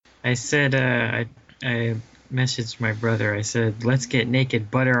I said, I messaged my brother. I said, let's get naked,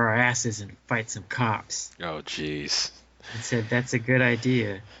 butter our asses, and fight some cops. Oh, jeez. He said, that's a good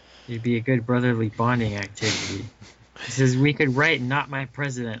idea. It'd be a good brotherly bonding activity. He says, we could write "Not My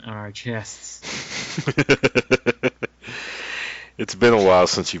President" on our chests. It's been a while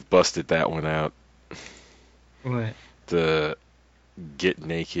since you've busted that one out. What? The get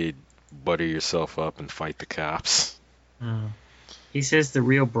naked, butter yourself up, and fight the cops. Oh. He says the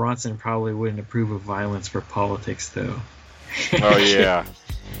real Bronson probably wouldn't approve of violence for politics, though. Oh, yeah.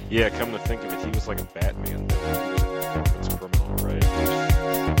 Yeah, come to think of it, he was like a Batman villain. He was a performance criminal, right?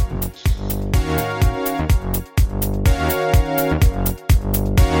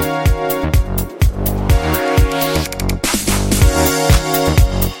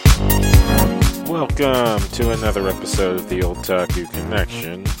 Welcome to another episode of the Otaku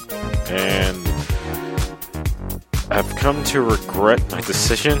Connection, and I've come to regret my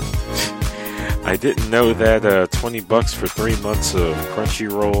decision. I didn't know that $20 for 3 months of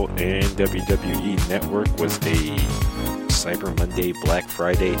Crunchyroll and WWE Network was a Cyber Monday, Black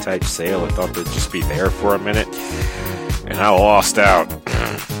Friday type sale. I thought they'd just be there for a minute, and I lost out.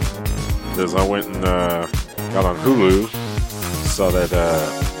 Because I went and got on Hulu, saw that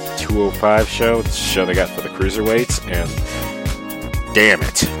 205 show, the show they got for the cruiserweights, and damn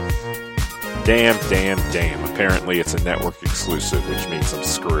it. Damn. Apparently it's a network exclusive, which means I'm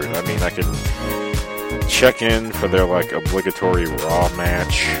screwed. I mean, I can check in for their, like, obligatory Raw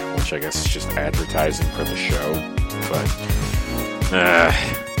match, which I guess is just advertising for the show, but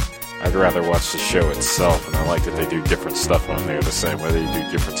I'd rather watch the show itself, and I like that they do different stuff on there the same way they do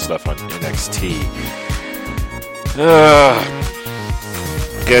different stuff on NXT.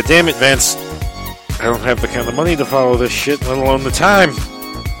 God damn it, Vince. I don't have the kind of money to follow this shit, let alone the time.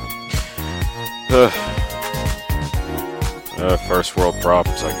 First world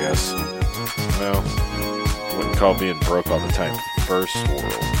problems, I guess. Well, wouldn't call being broke all the time first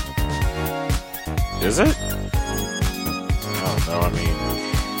world. Is it? I don't know, I mean,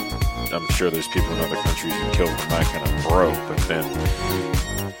 I'm sure there's people in other countries who kill from that kind of broke, but then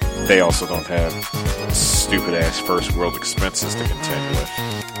they also don't have stupid-ass first world expenses to contend with.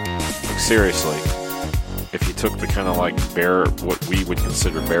 Like, seriously, if you took the kind of like what we would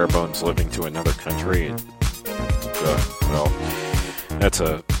consider bare bones living to another country, well, that's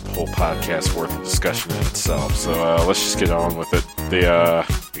a whole podcast worth of discussion in itself. So let's just get on with it.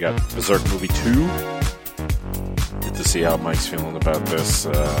 We got Berserk movie 2. Get to see how Mike's feeling about this.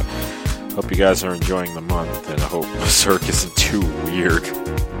 Hope you guys are enjoying the month, and I hope Berserk isn't too weird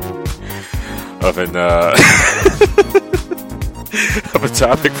of an of a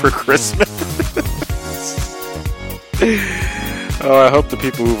topic for Christmas. Oh, I hope the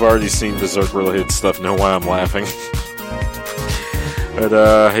people who've already seen Berserk related stuff know why I'm laughing. But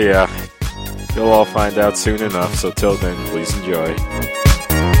yeah, you'll all find out soon enough. So till then, please enjoy.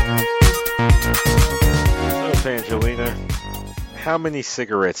 So, Angelina, how many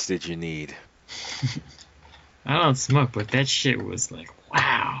cigarettes did you need? I don't smoke, but that shit was like,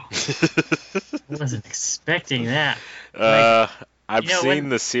 wow. I wasn't expecting that. I've seen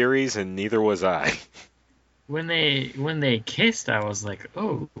the series, and neither was I. When they kissed, I was like,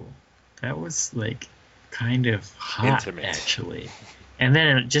 oh, that was like kind of hot, intimate, actually. And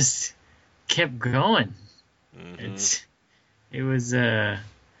then it just kept going. Mm-hmm. It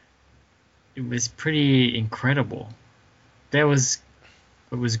was pretty incredible. It was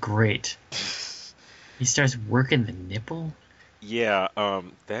great. He starts working the nipple. Yeah,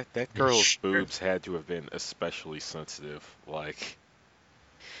 that girl's boobs had to have been especially sensitive. Like,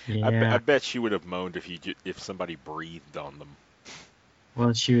 yeah. I bet she would have moaned if somebody breathed on them.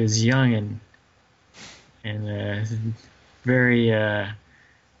 Well, she was young and very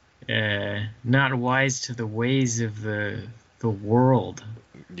not wise to the ways of the world.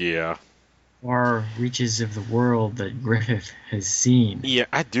 Yeah. Or reaches of the world that Griffith has seen. Yeah,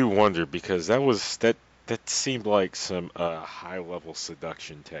 I do wonder, because that seemed like some high-level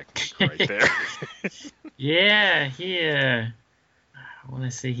seduction technique right there. Yeah, I want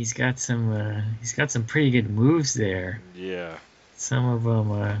to say he's got some pretty good moves there. Yeah. Some of them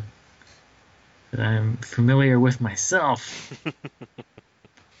that I'm familiar with myself.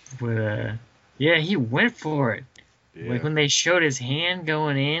 But yeah, he went for it. Yeah. Like when they showed his hand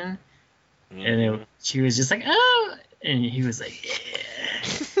going in, Mm-hmm. and she was just like, oh, and he was like, yeah.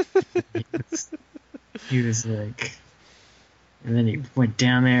 he was like, and then he went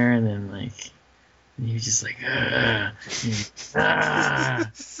down there, and then like, and he was just like, ah. She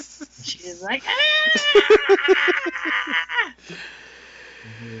was like, ah.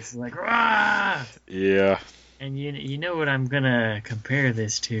 And he was like, ah. Yeah. And you know what I'm gonna compare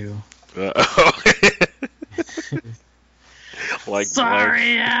this to? Oh. Like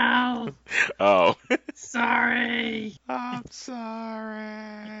Sorry, Al. Oh. Sorry. I'm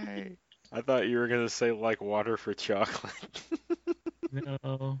sorry. I thought you were gonna say like water for chocolate.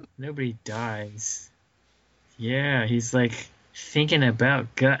 No, nobody dies. Yeah, he's like thinking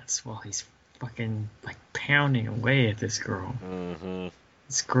about guts while he's fucking like pounding away at this girl. Mm-hmm.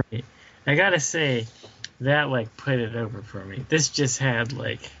 It's great. I gotta say, that like put it over for me. This just had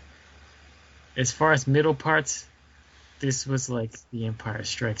like, as far as middle parts, this was like The Empire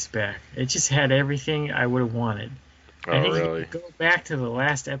Strikes Back. It just had everything I would have wanted. I Oh, think if really? you go back to the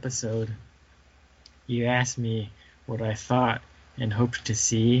last episode, you asked me what I thought and hoped to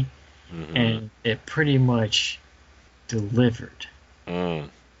see, Mm-hmm. and it pretty much delivered Mm.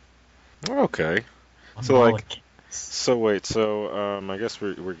 Okay. on So all like, accounts. so wait, so I guess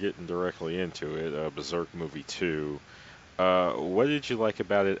we're getting directly into it. Berserk movie 2. What did you like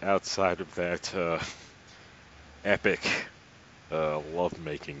about it outside of that epic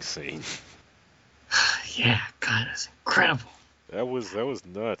lovemaking scene? Yeah, God, it's incredible. That was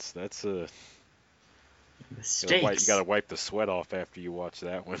nuts. That's The you gotta stakes, wipe the sweat off after you watch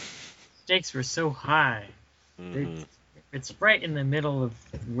that one. stakes were so high. They, Mm-hmm. it's right in the middle of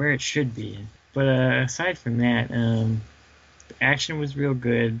where it should be. But aside from that, the action was real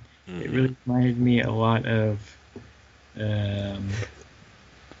good. It Mm-hmm. really reminded me a lot of um,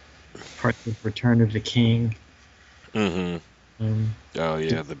 parts of Return of the King. Mm-hmm. Um, Oh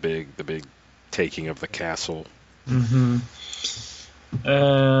yeah, the big taking of the castle. hmm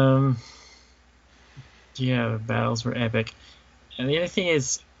um, yeah, the battles were epic. And the other thing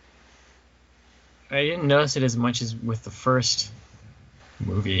is, I didn't notice it as much as with the first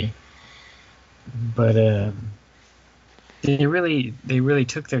movie, but they really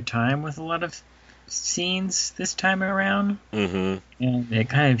took their time with a lot of scenes this time around, Mm-hmm. and it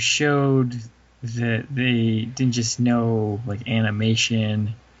kind of showed that they didn't just know like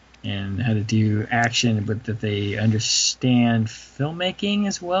animation and how to do action, but that they understand filmmaking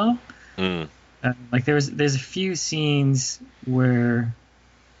as well. Mm. Like there's a few scenes where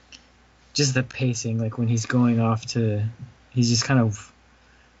just the pacing, like when he's going off to, he's just kind of,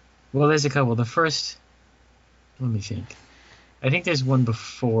 well, there's a couple. The first, let me think. I think there's one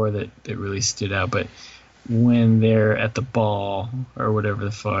before that really stood out, but when they're at the ball or whatever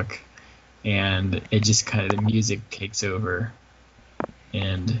the fuck, and it just kind of, the music takes over,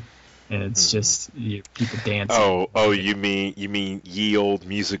 and it's Mm-hmm. just people dancing. Oh, you mean ye old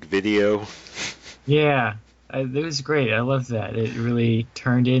music video? Yeah, it was great. I love that. It really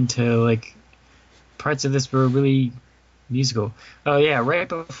turned into like parts of this were really musical. Oh yeah, right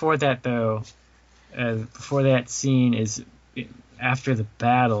before that though, before that scene is after the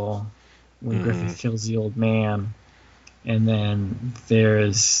battle when Mm-hmm. Griffith kills the old man, and then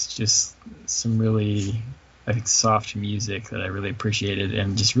there's just some really, I think, soft music that I really appreciated,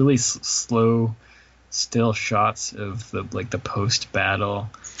 and just really slow, still shots of the post battle.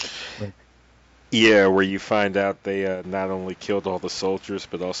 Like, Yeah, where you find out they not only killed all the soldiers,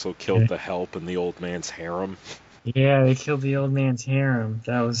 but also killed the help in the old man's harem. yeah, they killed the old man's harem.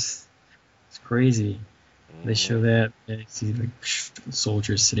 That was it's crazy. They Hmm. show that. You see like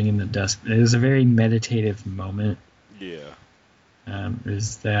soldiers sitting in the dust. It was a very meditative moment. Yeah.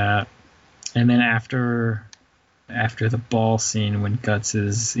 Is that, and then after the ball scene when Guts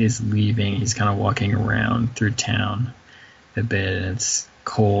is leaving, he's kind of walking around through town a bit, and it's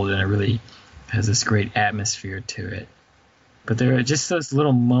cold, and it really has this great atmosphere to it. But there are just those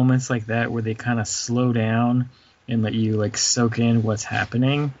little moments like that where they kind of slow down and let you like soak in what's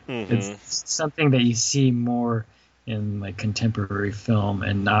happening. It's Hmm. something that you see more in like contemporary film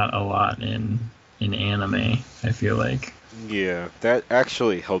and not a lot in anime, I feel like. Yeah, that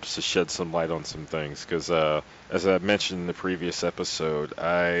actually helps to shed some light on some things because, as I mentioned in the previous episode,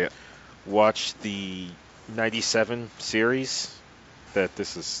 I watched the '97 series that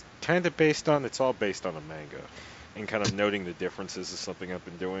this is kind of based on. It's all based on a manga, and kind of noting the differences is something I've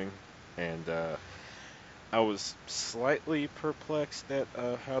been doing. And I was slightly perplexed at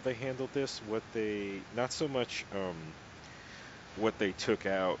how they handled this. What they, not so much what they took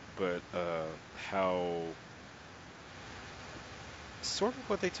out, but how sort of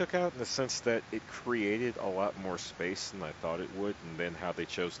what they took out in the sense that it created a lot more space than I thought it would, and then how they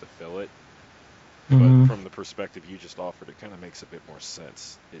chose to fill it. But Hmm from the perspective you just offered, it kind of makes a bit more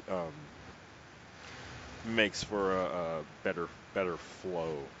sense. It makes for a better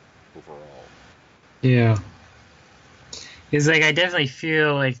flow overall. Yeah. It's like I definitely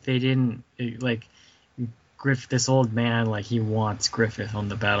feel like they didn't like this old man, like, he wants Griffith on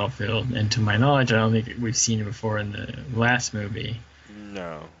the battlefield. And to my knowledge, I don't think we've seen it before in the last movie.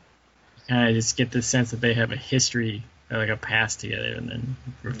 No. Kind of just get the sense that they have a history, like a past together, and then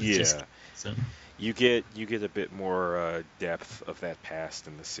Griffith just so. You get a bit more depth of that past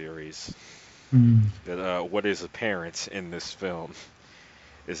in the series. That what is apparent in this film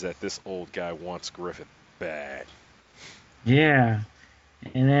is that this old guy wants Griffith bad. Yeah.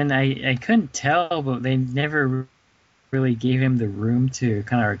 And then I couldn't tell, but they never really gave him the room to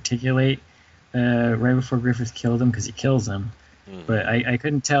kind of articulate right before Griffith killed him, because he kills him. Mm-hmm. But I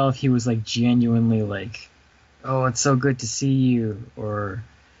couldn't tell if he was like genuinely like, oh, it's so good to see you, or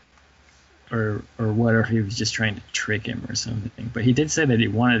what, or if he was just trying to trick him or something. But he did say that he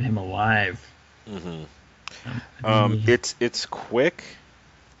wanted him alive. Mm-hmm. It's quick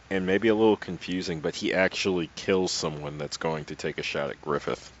and maybe a little confusing, but he actually kills someone that's going to take a shot at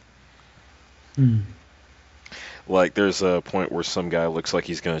Griffith. Like, there's a point where some guy looks like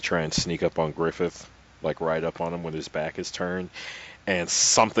he's going to try and sneak up on Griffith, like right up on him when his back is turned, and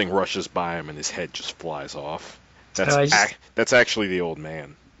something rushes by him and his head just flies off. That's actually the old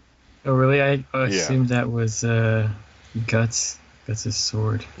man. Oh, really? I assumed that was Guts'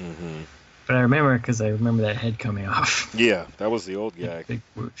 sword. Mm-hmm. But I remember, because I remember that head coming off. Yeah, that was the old guy. Big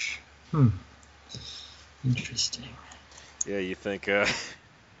whoosh. Interesting. Yeah, you think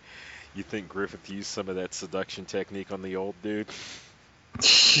Griffith used some of that seduction technique on the old dude?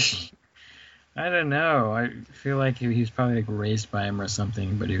 I don't know. I feel like he was probably like raised by him or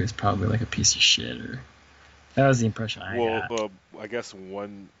something, but he was probably like a piece of shit. That was the impression I got. Well, I guess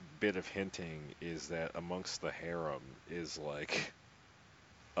one bit of hinting is that amongst the harem is like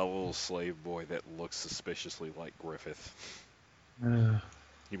a little slave boy that looks suspiciously like Griffith.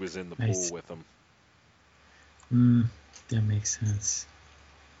 He was in the pool with him. That makes sense.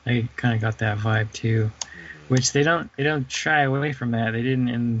 I kind of got that vibe too, which they don't shy away from that. They didn't,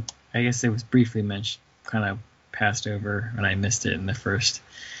 and I guess it was briefly mentioned, kind of passed over, and I missed it in the first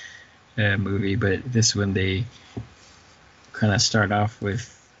movie. But this one they kind of start off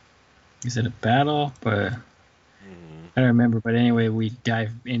with, is it a battle? But I don't remember, but anyway, we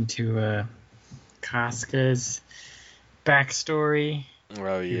dive into Casca's backstory.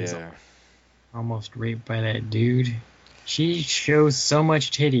 Oh, yeah. Almost raped by that dude. She shows so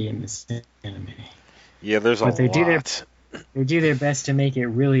much titty in this anime. Yeah, there's a lot. They do their best to make it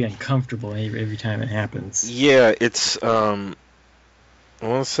really uncomfortable every time it happens. Yeah, it's, I want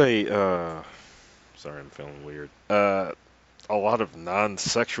to say, sorry, I'm feeling weird. A lot of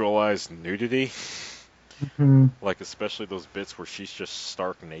non-sexualized nudity. Like, especially those bits where she's just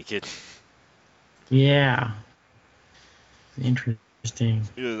stark naked. Yeah. Interesting.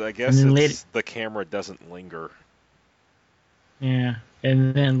 Yeah, I guess it's the camera doesn't linger. Yeah.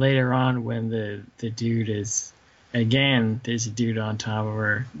 And then later on, when the dude is, again, there's a dude on top of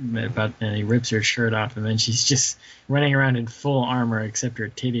her, and he rips her shirt off, and then she's just running around in full armor, except her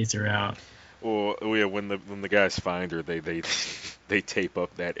titties are out. Well, yeah, when the guys find her, they tape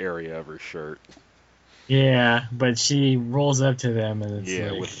up that area of her shirt. Yeah, but she rolls up to them, and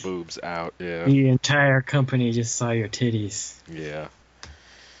it's like, with boobs out. Yeah, the entire company just saw your titties. Yeah.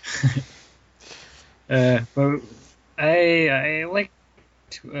 But I liked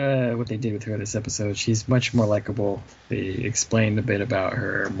what they did with her this episode. She's much more likable. They explained a bit about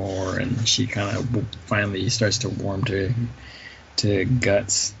her more, and she kind of finally starts to warm to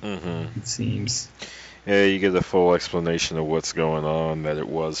Guts. It seems. Yeah, you get a full explanation of what's going on, that it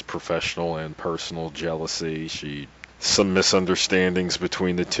was professional and personal jealousy. Some misunderstandings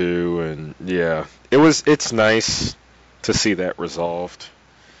between the two, and yeah, it's nice to see that resolved,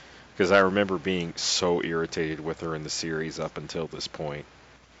 because I remember being so irritated with her in the series up until this point.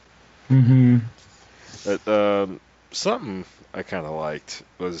 But something I kind of liked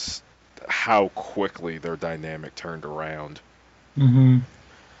was how quickly their dynamic turned around.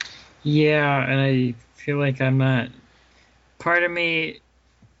 Yeah, and I feel like I'm not. Part of me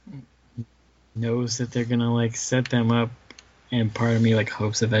knows that they're gonna like set them up, and part of me like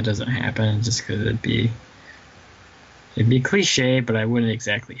hopes that doesn't happen, just because it'd be cliche, but I wouldn't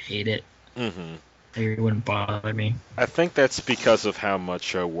exactly hate it. It wouldn't bother me. I think that's because of how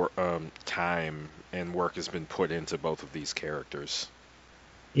much time and work has been put into both of these characters.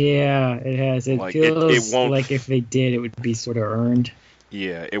 Yeah, it has. It like, feels like if they did, it would be sort of earned.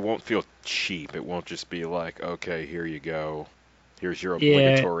 Yeah, it won't feel cheap. It won't just be like, okay, here you go. Here's your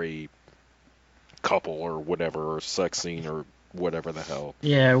obligatory couple or whatever, or sex scene or whatever the hell.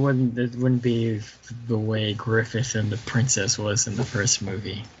 Yeah, it wouldn't be the way Griffith and the princess was in the first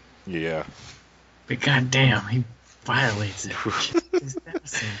movie. Yeah. But goddamn, he violates it.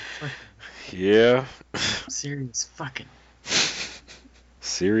 Yeah. Serious fucking.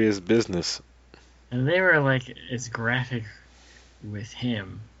 Serious business. And they were like as graphic with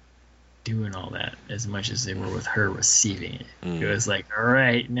him doing all that as much as they were with her receiving it. It was like, all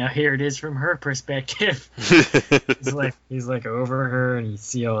right, now here it is from her perspective. he's like over her, and you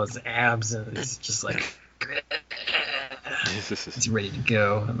see all his abs, and it's just like he's ready to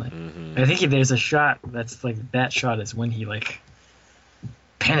go. And like, I think there's a shot that's like that shot is when he like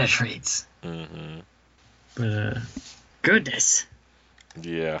penetrates. But goodness.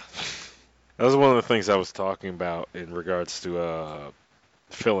 Yeah. That was one of the things I was talking about in regards to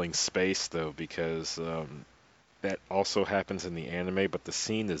filling space, though, because that also happens in the anime, but the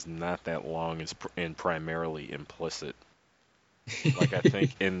scene is not that long and primarily implicit. Like, I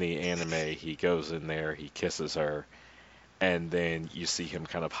think in the anime, he goes in there, he kisses her, and then you see him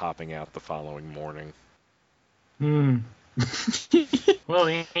kind of hopping out the following morning. Well,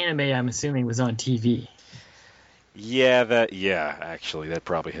 the anime, I'm assuming, was on TV. Yeah, actually, that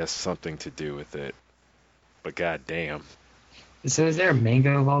probably has something to do with it. But goddamn. So is there a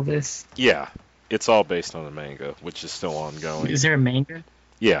manga of all this? Yeah, it's all based on a manga, which is still ongoing. Is there a manga?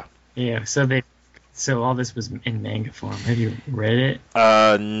 Yeah. Yeah, so all this was in manga form. Have you read it?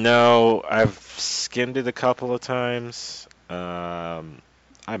 No, I've skimmed it a couple of times. I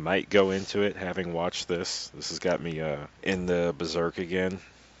might go into it having watched this. This has got me in the berserk again.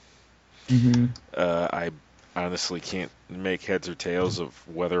 I honestly can't make heads or tails of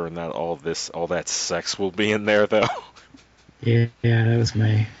whether or not all that sex will be in there, though. Yeah, that was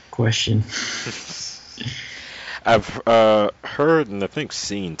my question. I've heard and I think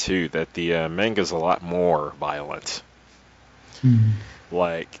seen too that the manga's a lot more violent.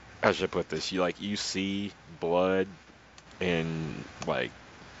 Like, how should I put this? You see blood and like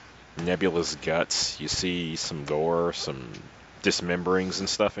Nebula's guts. You see some gore, some dismemberings and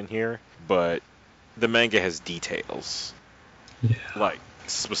stuff in here, but the manga has details. Yeah. Like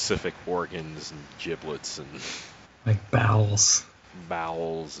specific organs and giblets and like bowels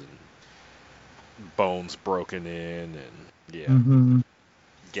and bones broken in, and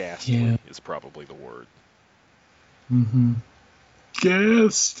ghastly is probably the word.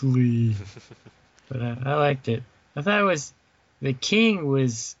 Ghastly. But I liked it. I thought it was the king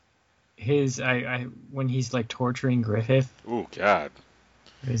was his. I when he's like torturing Griffith. Oh God.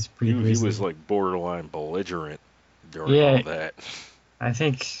 It was pretty grisly. He was like borderline belligerent during all that. I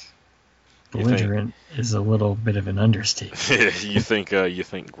think belligerent is a little bit of an understatement. You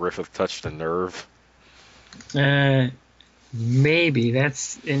think Griffith touched a nerve? Maybe.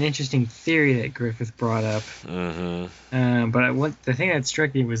 That's an interesting theory that Griffith brought up. But the thing that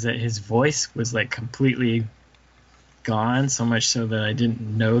struck me was that his voice was like completely gone, so much so that I didn't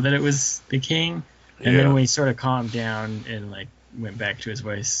know that it was the king. And then when he sort of calmed down and like went back to his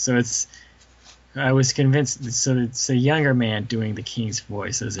voice, so I was convinced. So it's a younger man doing the king's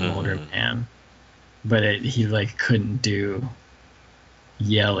voice as an older man, but he like couldn't do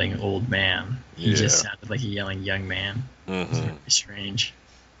yelling old man. He just sounded like a yelling young man. It was really strange.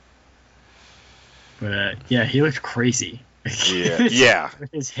 But he looked crazy. Yeah.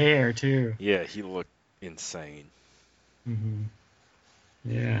 His hair too. Yeah, he looked insane.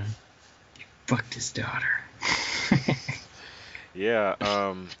 Yeah. He fucked his daughter. Yeah.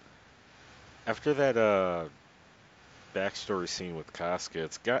 After that backstory scene with Casca,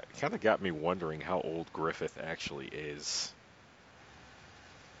 it's kind of got me wondering how old Griffith actually is.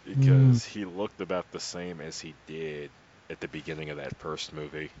 Because he looked about the same as he did at the beginning of that first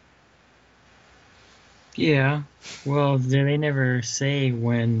movie. Yeah. Well, they never say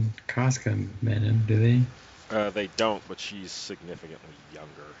when Casca met him, do they? They don't, but she's significantly younger.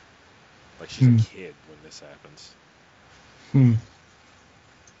 Like, she's a kid when this happens. I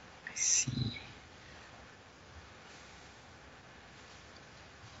see.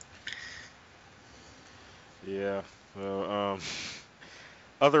 Yeah. Well,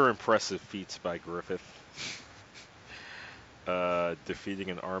 other impressive feats by Griffith. Defeating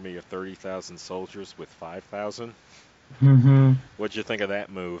an army of 30,000 soldiers with 5,000. What'd you think of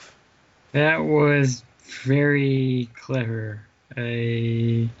that move? That was very clever.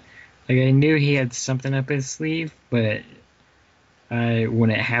 I knew he had something up his sleeve, but when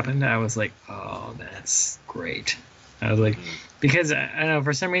it happened, I was like, oh, that's great. I was like, because I don't know,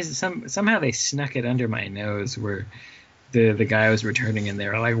 for some reason, somehow they snuck it under my nose where the guy was returning and they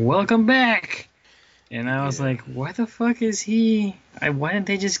were like, welcome back. And I was like, why the fuck is he? Why didn't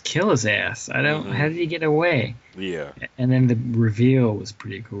they just kill his ass? How did he get away? Yeah. And then the reveal was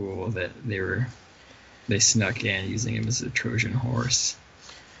pretty cool that they snuck in using him as a Trojan horse.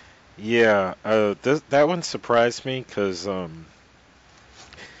 Yeah, that one surprised me because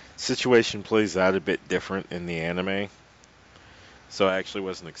situation plays out a bit different in the anime. So I actually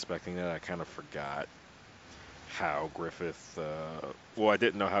wasn't expecting that. I kind of forgot how Griffith. Well, I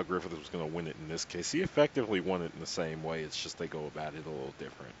didn't know how Griffith was going to win it in this case. He effectively won it in the same way. It's just they go about it a little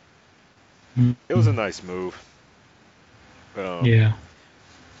different. It was a nice move. Yeah.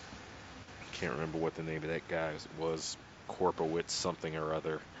 Can't remember what the name of that guy was. Korpowitz something or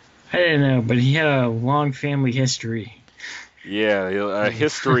other. I didn't know, but he had a long family history. Yeah, a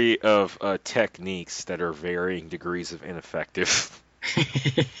history of techniques that are varying degrees of ineffective.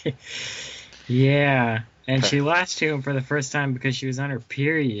 Yeah, and she lost to him for the first time because she was on her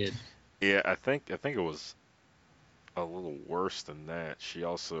period. Yeah, I think it was a little worse than that. She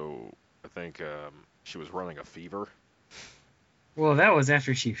also, I think, she was running a fever. Well, that was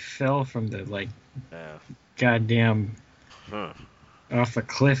after she fell from the Yeah. goddamn Huh. off the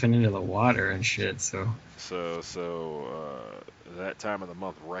cliff and into the water and shit. So That time of the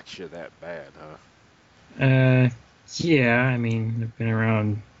month wrecks you that bad, huh? yeah, I mean, I've been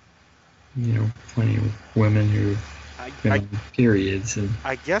around, plenty of women who been on periods, and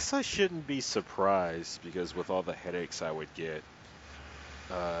I guess I shouldn't be surprised because with all the headaches I would get,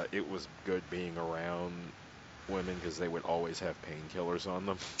 it was good being around women because they would always have painkillers on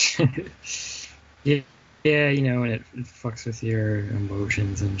them. yeah, and it fucks with your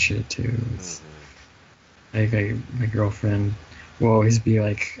emotions and shit too. It's like my girlfriend will always be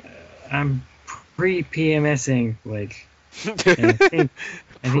like, "I'm pre-PMSing," like, and I think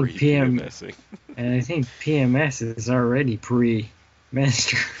Pre-PMSing. and I think PMS is already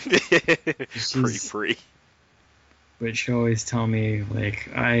pre-menstrual. Pre. But she always tell me like,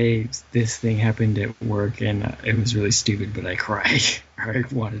 this thing happened at work and it was really stupid, but I cried. I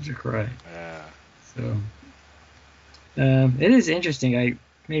wanted to cry. Yeah. So it is interesting. I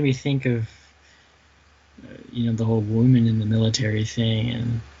made me think of the whole women in the military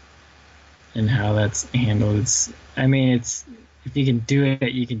thing and how that's handled. I mean, it's if you can do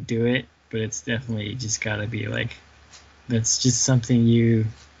it, you can do it, but it's definitely just got to be like, that's just something you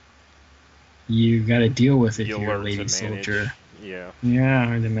got to deal with if you're a lady soldier. Yeah. Yeah,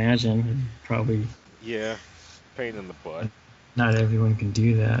 I'd imagine. Probably. Yeah. Pain in the butt. Not everyone can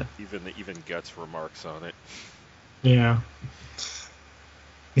do that. Even Guts remarks on it. Yeah.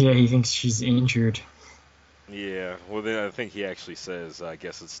 Yeah, he thinks she's injured. Yeah, well then I think he actually says, I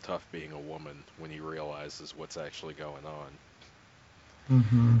guess it's tough being a woman when he realizes what's actually going on.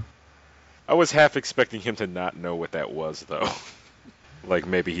 Mm-hmm. I was half expecting him to not know what that was, though. Like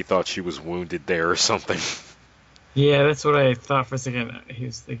maybe he thought she was wounded there or something. Yeah, that's what I thought for a second. He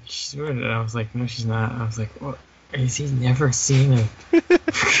was like, she's wounded. I was like, no, she's not. I was like, what? Has he never seen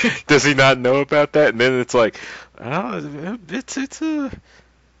it? Does he not know about that? And then it's like, oh, it's a...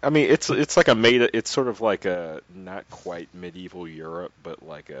 I mean, it's like it's sort of like a not quite medieval Europe, but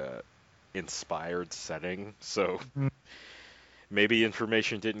like a inspired setting. So maybe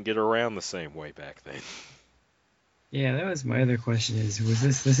information didn't get around the same way back then. Yeah, that was my other question. This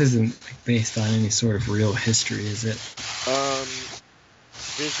isn't like based on any sort of real history, is it?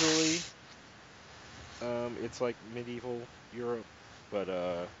 Visually, it's like medieval Europe, but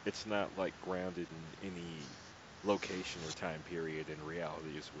it's not like grounded in any location or time period in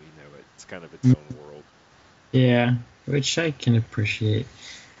reality as we know it. It's kind of its own world. Yeah, which I can appreciate.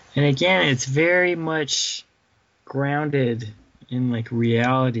 And again, it's very much grounded in like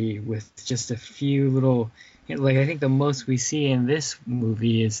reality with just a few little, like I think the most we see in this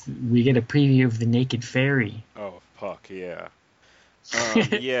movie is we get a preview of the naked fairy. Oh, Puck, yeah.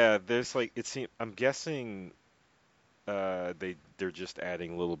 Yeah, there's like I'm guessing they're just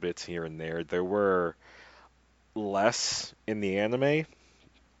adding little bits here and there. There were less in the anime.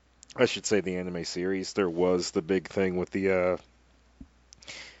 I should say the anime series. There was the big thing with the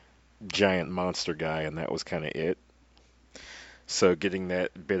giant monster guy, and that was kind of it. So getting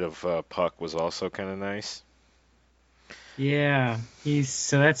that bit of Puck was also kind of nice. Yeah,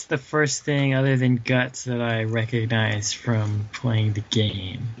 so that's the first thing other than Guts that I recognized from playing the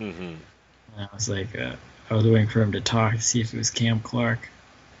game. Mm-hmm. I was like, I was waiting for him to talk to see if it was Cam Clark.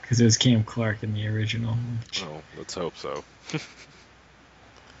 Because it was Cam Clark in the original. Oh, let's hope so.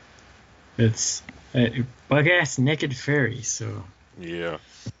 It's bug-ass naked fairy, so... Yeah.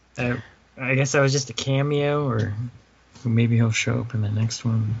 I guess that was just a cameo, or maybe he'll show up in the next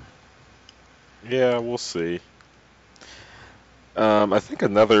one. Yeah, we'll see. I think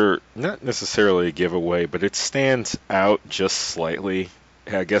another, not necessarily a giveaway, but it stands out just slightly.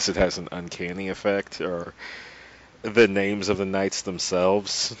 I guess it has an uncanny effect, or... the names of the knights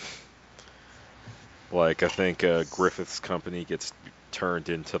themselves. Like, I think Griffith's company gets turned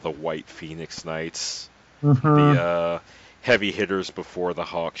into the White Phoenix Knights. Mm-hmm. heavy hitters before the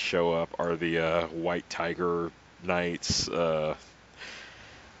Hawks show up are the White Tiger Knights, the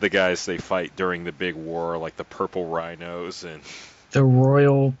guys they fight during the big war, like the Purple Rhinos and The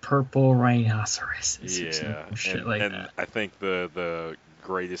Royal Purple Rhinoceroses. yeah, Or shit and like and that. I think the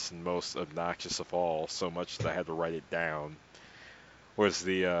greatest and most obnoxious of all, so much that I had to write it down, was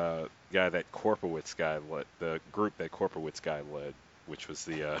the guy that Korpowitz guy led, the group that Korpowitz guy led, which was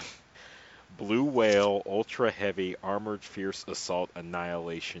the Blue Whale Ultra Heavy Armored Fierce Assault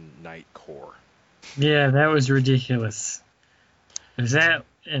Annihilation Night Corps. Yeah, that was ridiculous. Is that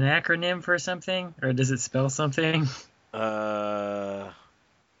an acronym for something? Or does it spell something? Buahafak.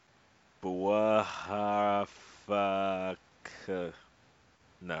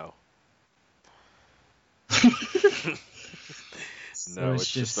 No. So No,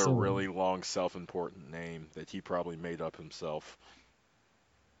 it's just a so- really long, self-important name that he probably made up himself.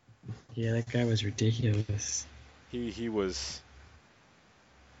 Yeah, that guy was ridiculous. He was.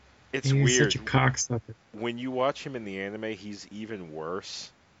 It's He was weird. such a cocksucker. When you watch him in the anime, he's even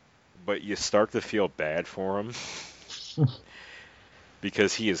worse, but you start to feel bad for him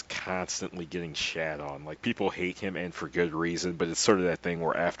because he is constantly getting shat on. Like, people hate him, and for good reason, but it's sort of that thing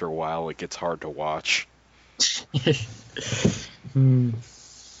where after a while it gets hard to watch.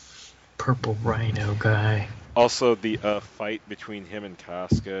 Purple Rhino guy. Also, the fight between him and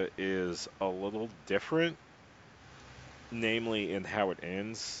Casca is a little different, namely in how it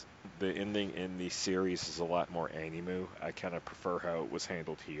ends. The ending in the series is a lot more anime. I kind of prefer how it was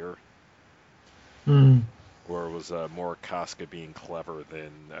handled here, where it was more Casca being clever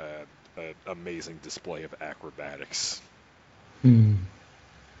than an amazing display of acrobatics.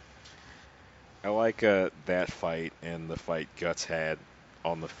 I like that fight and the fight Guts had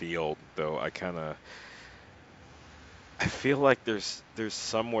on the field, though I feel like there's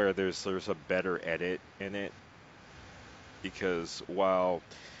somewhere there's a better edit in it, because while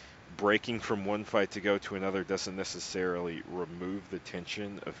breaking from one fight to go to another doesn't necessarily remove the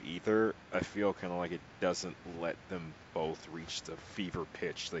tension of either, I feel kind of like it doesn't let them both reach the fever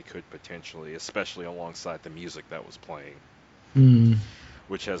pitch they could potentially, especially alongside the music that was playing,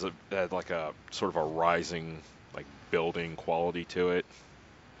 which had like a sort of a rising, like, building quality to it.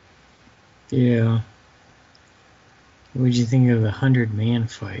 Yeah. What did you think of the 100-man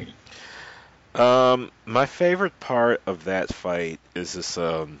fight? My favorite part of that fight is this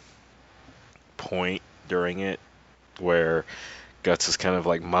point during it where Guts is kind of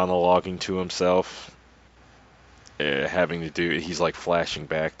like monologuing to himself, he's like flashing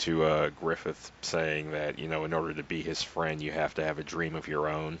back to Griffith saying that, in order to be his friend, you have to have a dream of your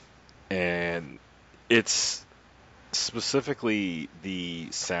own. And it's specifically the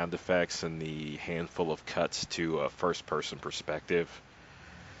sound effects and the handful of cuts to a first-person perspective,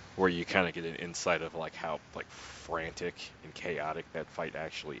 where you kind of get an insight of like how like frantic and chaotic that fight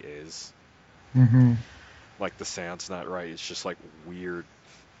actually is. Like, the sound's not right; it's just like weird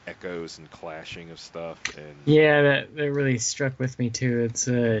echoes and clashing of stuff. And yeah, that really struck with me too. It's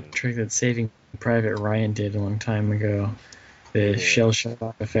a trick that Saving Private Ryan did a long time ago. The shell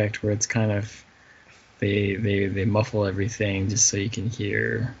shock effect, where it's kind of they muffle everything just so you can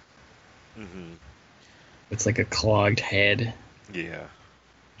hear. It's like a clogged head. Yeah.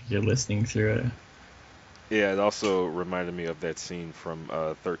 You're listening through it. Yeah, it also reminded me of that scene from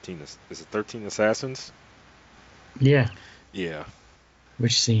 13. Is it 13 Assassins? Yeah. Yeah.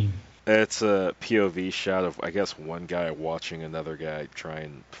 Which scene? It's a POV shot of, I guess, one guy watching another guy try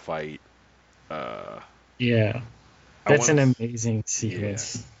and fight. Yeah. That's an amazing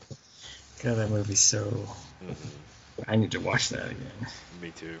sequence. Yeah. God, that movie's so... I need to watch that again.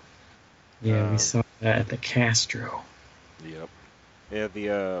 Me too. Yeah, we saw that at the Castro. Yep. Yeah,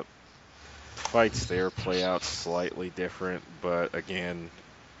 the fights there play out slightly different, but again,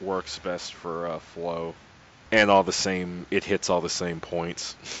 works best for flow. And it hits all the same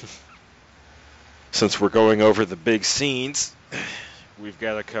points. Since we're going over the big scenes, we've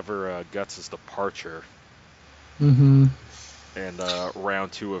got to cover Guts' departure. And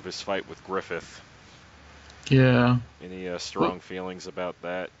round 2 of his fight with Griffith. Yeah. Any strong feelings about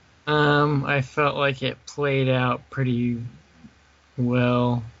that? I felt like it played out pretty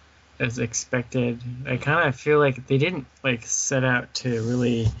well, as expected. I kind of feel like they didn't set out to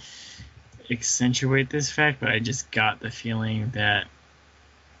really accentuate this fact, but I just got the feeling that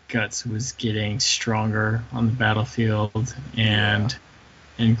Guts was getting stronger on the battlefield, and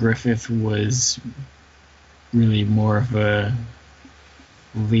Griffith was really more of a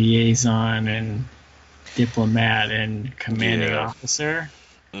liaison and diplomat and commanding officer.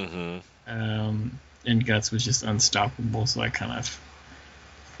 And Guts was just unstoppable, so I kind of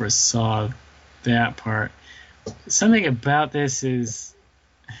foresaw that part. something about this is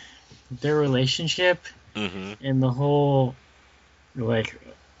their relationship Mm-hmm. and the whole like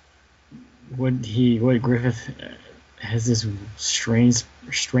what Griffith has this strange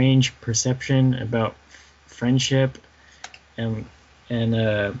perception about friendship and and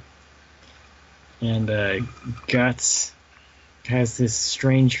uh and Guts has this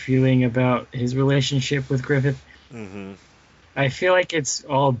strange feeling about his relationship with Griffith. Mm-hmm. I feel like it's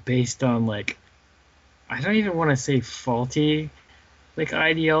all based on like I don't even want to say faulty like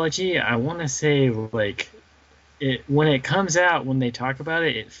ideology. I want to say like it when it comes out when they talk about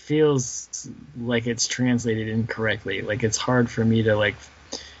it, it feels like it's translated incorrectly. Like it's hard for me to like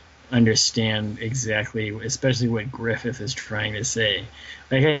understand exactly, especially what Griffith is trying to say.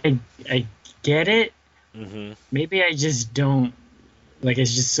 Like I get it. Mm-hmm. Maybe I just don't like.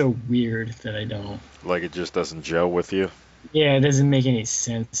 It's just so weird that I don't. Like it just doesn't gel with you. Yeah, it doesn't make any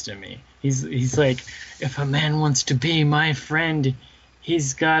sense to me. He's like, if a man wants to be my friend,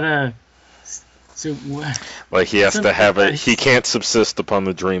 he's gotta. So Like he has to something have a. about He can't subsist upon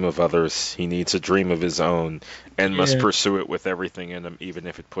the dream of others. He needs a dream of his own, and must yeah. pursue it with everything in him, even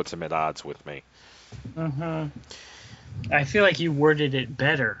if it puts him at odds with me. Uh-huh. I feel like you worded it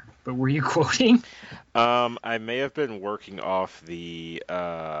better, but were you quoting? I may have been working off the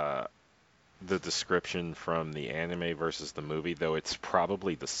description from the anime versus the movie, though it's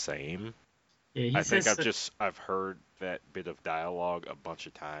probably the same. Yeah, he I think says. I've heard that bit of dialogue a bunch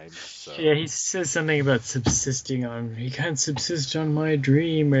of times. So Yeah, he says something about subsisting on. He can't subsist on my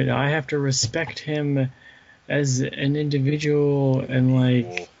dream, and I have to respect him as an individual, and like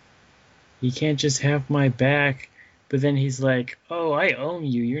equal. he can't just have my back. But then he's like, "Oh, I own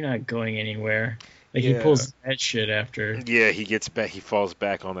you. You're not going anywhere." Like he Yeah, pulls that shit after. yeah. He gets back. He falls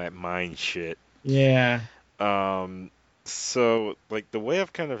back on that mind shit. Yeah. Um, so like the way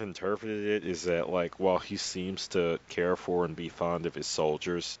I've kind of interpreted it is that like while he seems to care for and be fond of his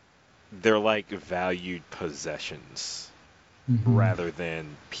soldiers, they're like valued possessions Mhm. rather than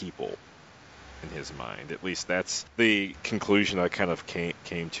people in his mind. At least that's the conclusion I kind of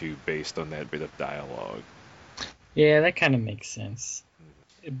came to based on that bit of dialogue. Yeah, that kind of makes sense.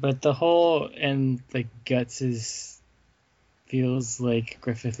 But the whole and like Guts is feels like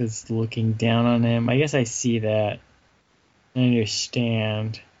Griffith is looking down on him. I guess I see that. I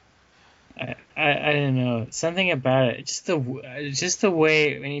understand. I don't know something about it. Just the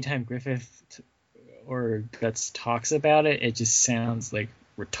way anytime Griffith or Guts talks about it, it just sounds like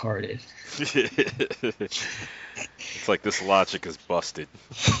retarded. It's like this logic is busted.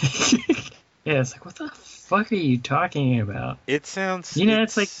 Yeah, it's like what the fuck are you talking about? It sounds You know,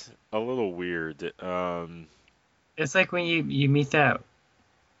 it's a little weird. it's like when you meet that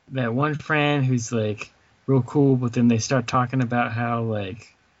one friend who's like real cool, but then they start talking about how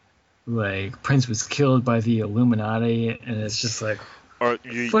like Prince was killed by the Illuminati, and it's just like, Or what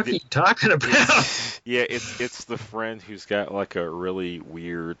the fuck are you talking about? yeah, it's the friend who's got like a really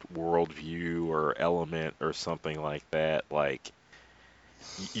weird worldview or element or something like that. Like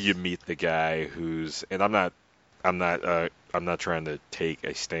you meet the guy who's, and I'm not trying to take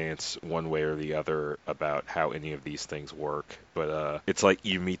a stance one way or the other about how any of these things work, but it's like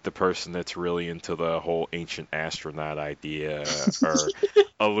you meet the person that's really into the whole ancient astronaut idea or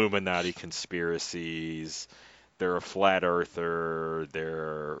Illuminati conspiracies. They're a flat earther.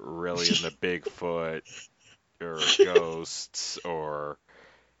 They're really into Bigfoot or ghosts or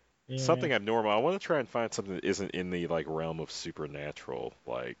Yeah, something abnormal. I want to try and find something that isn't in the like realm of supernatural,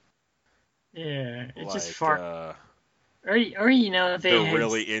 yeah, it's just like far. Or they're they had,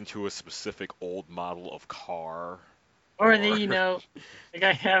 really into a specific old model of car, or they or like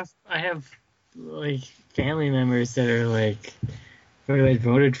I have like family members that are like who had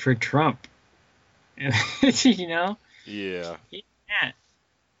voted for Trump, and you know, yeah, yeah,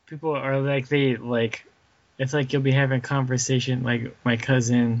 people are like they like it's like you'll be having a conversation like my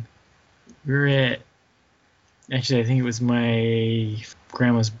cousin. We were at actually I think it was my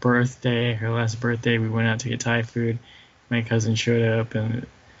grandma's birthday, her last birthday. We went out to get Thai food. My cousin showed up and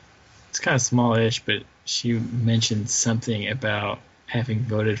it's kind of smallish, but she mentioned something about having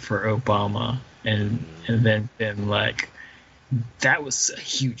voted for Obama and then been like, that was a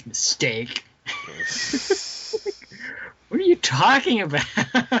huge mistake. What are you talking about?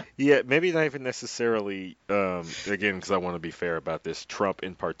 yeah. Maybe not even necessarily. Again, because I want to be fair about this, Trump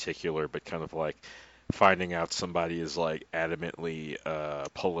in particular, but kind of like finding out somebody is like adamantly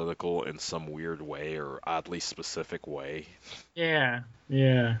political in some weird way or oddly specific way. Yeah,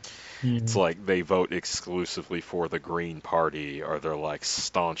 yeah, It's yeah. like they vote exclusively for the Green Party, or they're like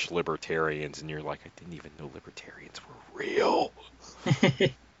staunch libertarians, and you're like, I didn't even know libertarians were real.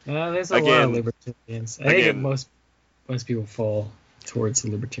 There's a lot of Again, libertarians. I think again, most people fall towards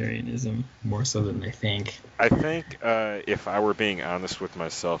libertarianism more so than they think. I think if I were being honest with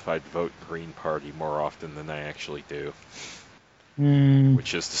myself, I'd vote Green Party more often than I actually do. Mm,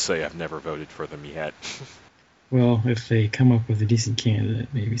 Which is to say, I've never voted for them yet. well, if they come up with a decent candidate,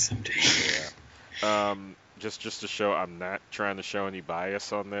 maybe someday. Yeah. Just to show I'm not trying to show any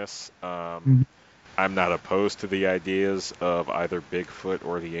bias on this. Mhm. I'm not opposed to the ideas of either Bigfoot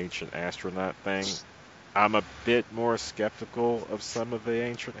or the ancient astronaut thing. I'm a bit more skeptical of some of the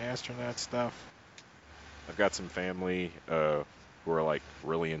ancient astronaut stuff. I've got some family who are like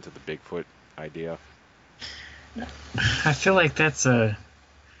really into the Bigfoot idea. I feel like that's a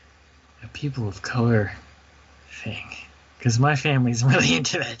people of color thing, because my family's really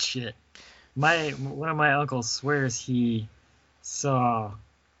into that shit. One of my uncles swears he saw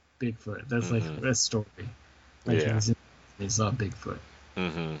Bigfoot. That's like a story. Like Yeah. he saw Bigfoot.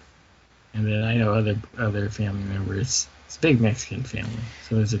 Mm-hmm. And then I know other family members. It's a big Mexican family,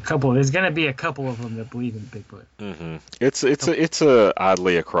 so there's a couple. There's gonna be a couple of them that believe in Bigfoot. Mm-hmm. It's a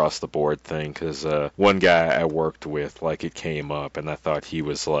oddly across the board thing because one guy I worked with, like, it came up and I thought he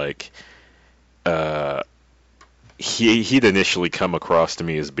was like he'd initially come across to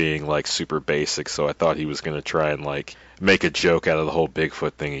me as being like super basic, so I thought he was gonna try and like make a joke out of the whole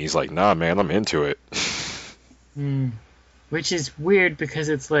Bigfoot thing. And he's like, "Nah, man, I'm into it." Which is weird because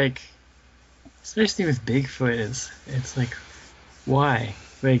it's like, especially with Bigfoot, it's like, why?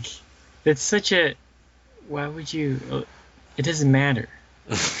 Like, it's such a. Why would you? It doesn't matter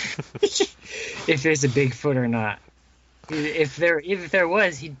if there's a Bigfoot or not. If there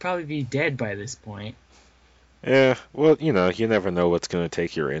was, he'd probably be dead by this point. Yeah, well, you never know what's gonna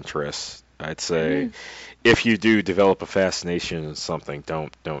take your interest. I'd say if you do develop a fascination in something,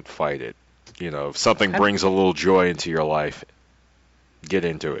 don't fight it. If something brings a little joy into your life, get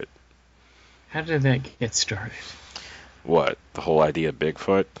into it. How did that get started? What? The whole idea of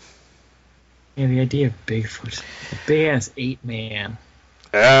Bigfoot? Yeah, the idea of Bigfoot. A big ass ape man.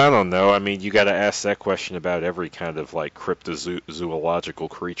 I don't know. I mean, you got to ask that question about every kind of like cryptozoological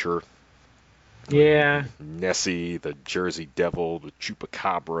creature. Yeah. Nessie, the Jersey Devil, the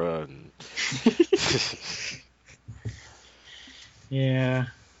Chupacabra, and yeah.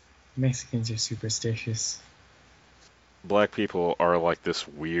 Mexicans are superstitious. Black people are like this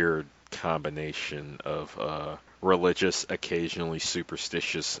weird combination of religious, occasionally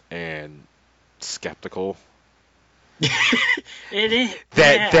superstitious, and skeptical. It is.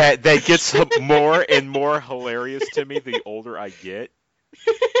 That gets more and more hilarious to me the older I get.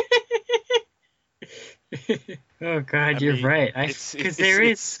 Oh God, you're right.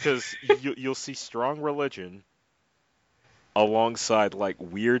 Because you'll see strong religion alongside like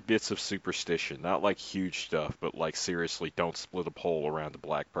weird bits of superstition, not like huge stuff, but like seriously, don't split a pole around a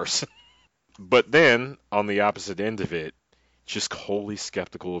black person. But then on the opposite end of it, just wholly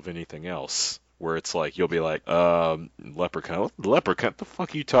skeptical of anything else. Where it's like you'll be like, leprechaun, the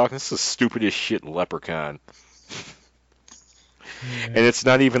fuck are you talking? This is the stupidest shit, leprechaun. Yeah. And it's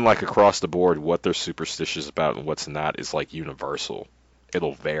not even like across the board what they're superstitious about and what's not is like universal.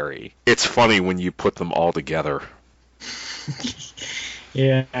 It'll vary. It's funny when you put them all together.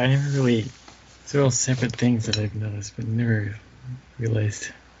 Yeah, I never really. It's all separate things that I've noticed, but never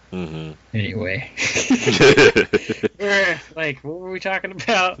realized. Mm-hmm. Anyway. Like, what were we talking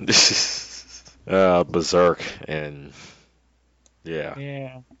about? Berserk and yeah.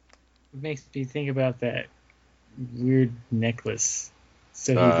 Yeah. It makes me think about that weird necklace.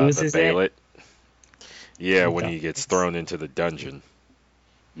 So he loses the Bailet. it? Yeah, when he gets thrown into the dungeon.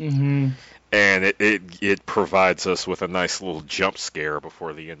 Mm-hmm. And it provides us with a nice little jump scare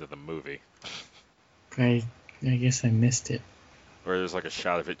before the end of the movie. I guess I missed it. Where there's like a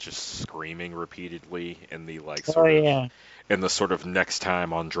shot of it just screaming repeatedly in the like in the sort of next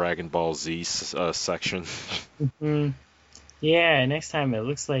time on Dragon Ball Z section. Mm-hmm. Yeah, next time it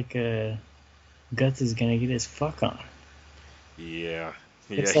looks like Guts is gonna get his fuck on. Yeah.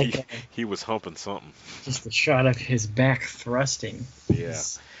 It's Yeah, like he was humping something. Just a shot of his back thrusting. Yeah.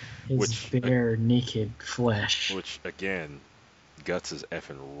 His bare, naked flesh. Which, again, Guts is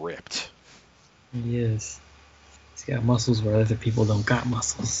effing ripped. He is. He's got muscles where other people don't got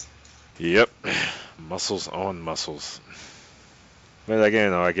muscles. Yep. Muscles on muscles. But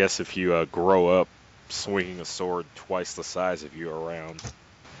again, I guess if you grow up swinging a sword twice the size of you around,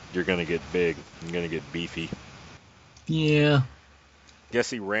 you're going to get big. You're going to get beefy. Yeah. Guess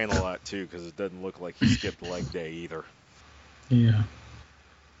he ran a lot, too, because it doesn't look like he skipped leg day either. Yeah.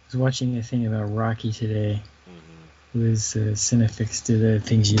 I was watching a thing about Rocky today. Mm-hmm. It was Cinefix did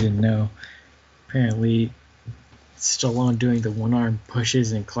Things You Didn't Know. Apparently, Stallone doing the one-arm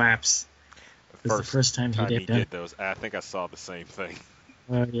pushes and claps. It was the first time he did those. I think I saw the same thing.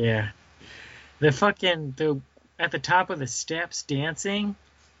 Oh, yeah. The at the top of the steps dancing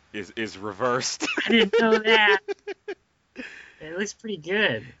is reversed. I didn't know that. It looks pretty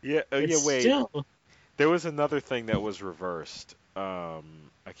good. Yeah, wait. Still... There was another thing that was reversed. I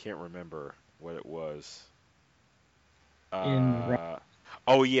can't remember what it was.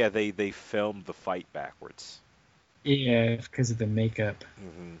 Oh yeah, they filmed the fight backwards. Yeah, because of the makeup.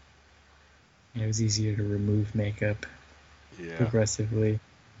 Mm-hmm. It was easier to remove makeup. Yeah. Progressively.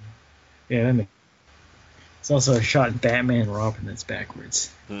 Yeah, it's also a shot in Batman and Robin that's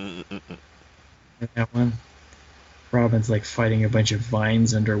backwards. That one. Robin's like fighting a bunch of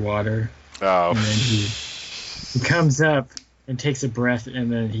vines underwater. Oh. And then he comes up and takes a breath,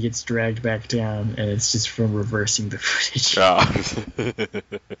 and then he gets dragged back down, and it's just from reversing the footage.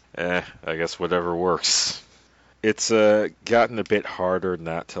 I guess whatever works. It's gotten a bit harder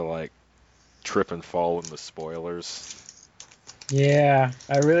not to like trip and fall in the spoilers. Yeah,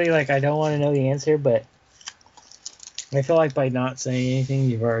 I don't want to know the answer, but I feel like by not saying anything,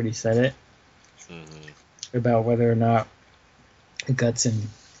 you've already said it. Mm-hmm. About whether or not Guts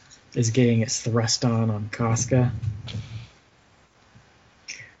is getting its thrust on Casca.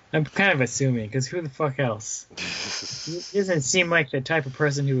 I'm kind of assuming, because who the fuck else? He doesn't seem like the type of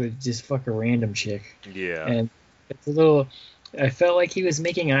person who would just fuck a random chick. Yeah. And it's a little... I felt like he was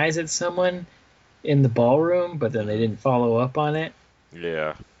making eyes at someone in the ballroom, but then they didn't follow up on it.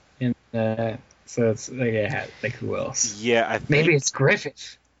 Yeah. And so it's like who else? Yeah, I think... Maybe it's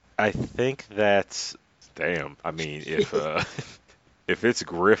Griffith. I think that's... Damn. I mean, if if it's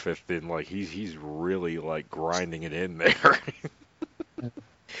Griffith, then like he's really like grinding it in there.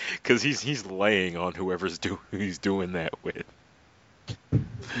 Because he's laying on whoever's he's doing that with.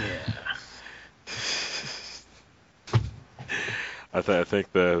 Yeah. I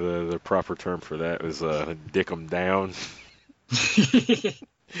think the proper term for that is dick him down. That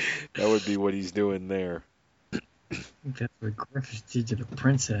would be what he's doing there. That's what Griffith did to the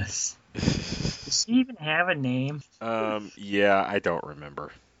princess. Does she even have a name? Yeah, I don't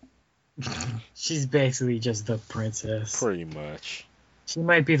remember. She's basically just the princess. Pretty much. She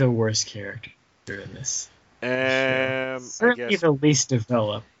might be the worst character in this. Certainly I guess, the least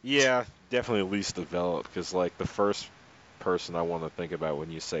developed. Yeah, definitely least developed, because like the first person I want to think about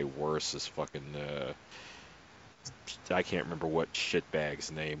when you say worse is fucking I can't remember what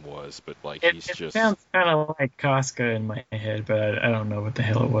shitbag's name was, but like it sounds kind of like Casca in my head, but I don't know what the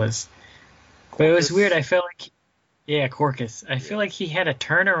hell it was. Corcus? But it was weird. I felt like Corcus. I feel like he had a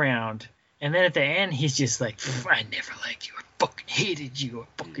turnaround, and then at the end he's just like, I never liked you. I fucking hated you.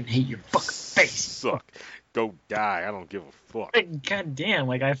 I fucking hate your fucking face. Suck. Go die. I don't give a fuck. God damn,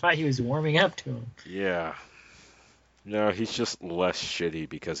 like I thought he was warming up to him. Yeah. No, he's just less shitty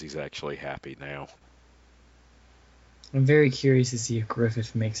because he's actually happy now. I'm very curious to see if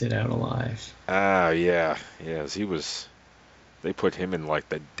Griffith makes it out alive. Yeah. Yes, they put him in like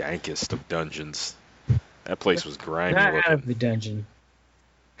the dankest of dungeons. That place was grimy Not looking. out of the dungeon.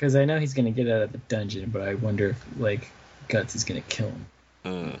 Because I know he's going to get out of the dungeon, but I wonder if, like, Guts is going to kill him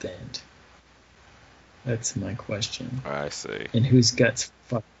at the end. That's my question. I see. And whose Guts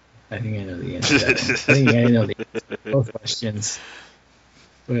fuck? I think I know the answer to that one. I think I know the answer to both questions.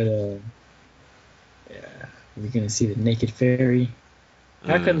 But, yeah. Are we going to see the naked fairy?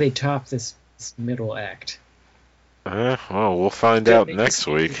 How can they top this middle act? Well, we'll find out next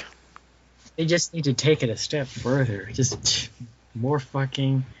week. They just need to take it a step further. Just more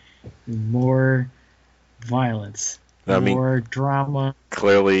fucking, more violence, more drama.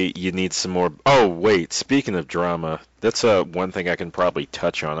 Clearly, you need some more... Oh, wait, speaking of drama, that's one thing I can probably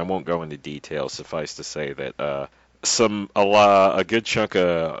touch on. I won't go into detail. Suffice to say that a good chunk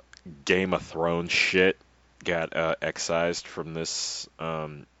of Game of Thrones shit got excised from this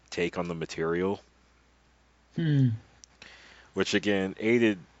take on the material. Which, again,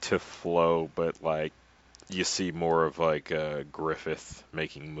 aided to flow, but, like, you see more of, like, Griffith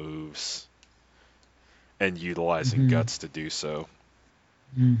making moves and utilizing Guts to do so.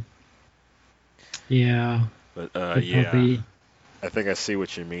 Yeah. But, yeah, I think I see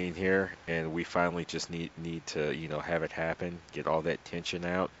what you mean here, and we finally just need to, have it happen, get all that tension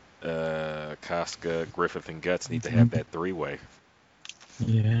out. Casca, Griffith, and Guts need to have that three-way.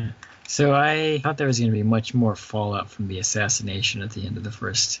 Yeah. So I thought there was going to be much more fallout from the assassination at the end of the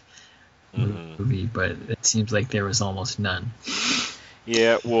first movie, but it seems like there was almost none.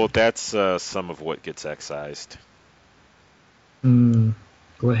 Yeah, well, that's some of what gets excised.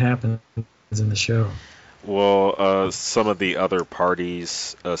 What happens in the show? Well, some of the other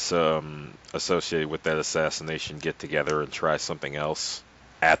parties associated with that assassination get together and try something else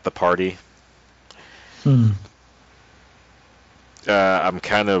at the party. Hmm. I'm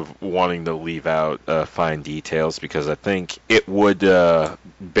kind of wanting to leave out fine details because I think it would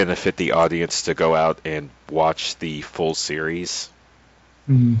benefit the audience to go out and watch the full series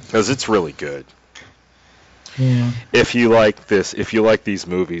Hmm. because it's really good. Yeah. If you like this, if you like these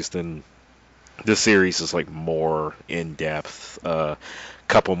movies, then the series is like more in depth.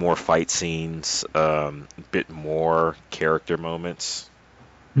 Couple more fight scenes, bit more character moments.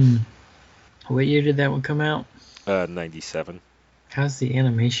 Hmm. What year did that one come out? 97. How's the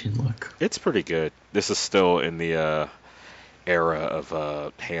animation look? It's pretty good. This is still in the era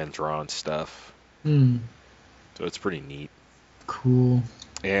of hand-drawn stuff, Hmm. so it's pretty neat. Cool.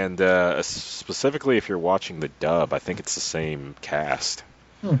 And specifically, if you're watching the dub, I think it's the same cast.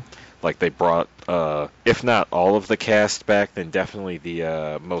 Hmm. Like they brought, if not all of the cast back, then definitely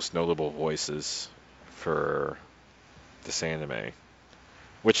the most notable voices for this anime,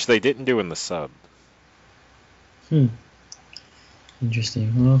 which they didn't do in the sub. Hmm.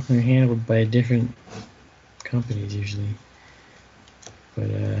 Interesting. Well, they're handled by different companies usually. But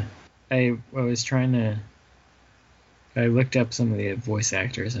I was trying to. I looked up some of the voice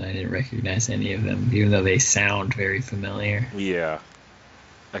actors and I didn't recognize any of them, even though they sound very familiar. Yeah,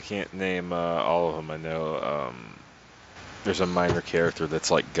 I can't name all of them. I know there's a minor character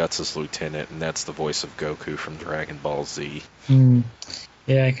that's like Guts' lieutenant, and that's the voice of Goku from Dragon Ball Z. Hmm.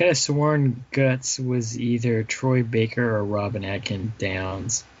 Yeah, I could have sworn Guts was either Troy Baker or Robin Atkins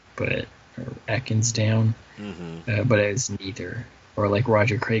Downs, or Atkins Down, Mm-hmm. but it was neither, or like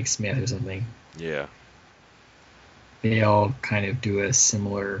Roger Craig Smith or something. Yeah. They all kind of do a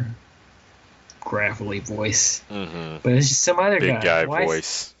similar gravelly voice, Mm-hmm. but it's just some other Big guy Why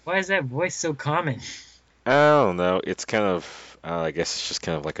voice. why is that voice so common? I don't know. It's kind of, I guess it's just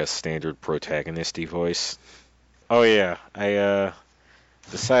kind of like a standard protagonisty voice. Oh yeah, I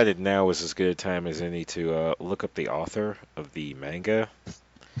decided now was as good a time as any to look up the author of the manga,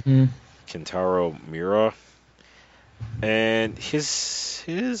 Hmm. Kentaro Miura, and his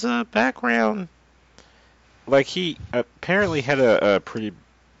background. Like he apparently had a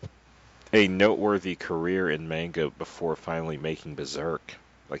noteworthy career in manga before finally making Berserk.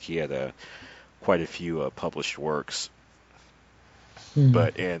 Like he had quite a few published works, Hmm.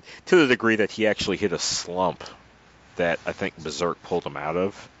 but and to the degree that he actually hit a slump that I think Berserk pulled him out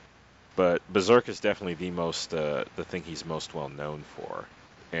of. But Berserk is definitely the thing he's most well known for,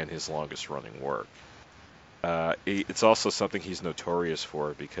 and his longest running work. It's also something he's notorious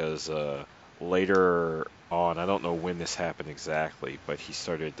for because later on, I don't know when this happened exactly, but he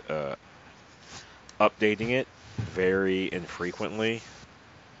started updating it very infrequently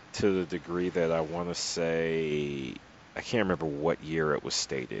to the degree that I want to say, I can't remember what year it was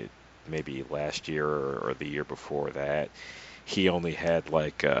stated, maybe last year or the year before that. He only had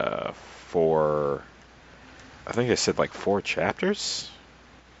like four, I think I said like 4 chapters,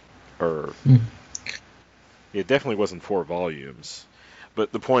 or Hmm. it definitely wasn't 4 volumes.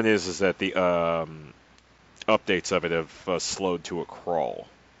 But the point is that the updates of it have slowed to a crawl,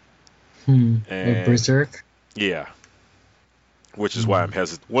 Hmm. Of and Berserk. yeah, which is why Hmm. I'm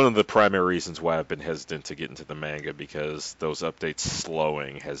hesitant. One of the primary reasons why I've been hesitant to get into the manga because those updates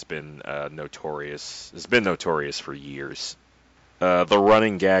slowing has been notorious. Has been notorious for years. The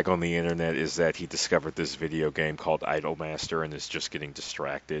running gag on the internet is that he discovered this video game called Idolmaster and is just getting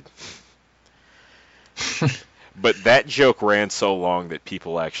distracted. But that joke ran so long that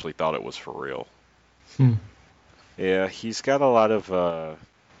people actually thought it was for real. Hmm. Yeah, he's got a lot of,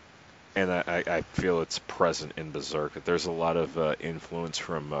 and I feel it's present in Berserk, that there's a lot of influence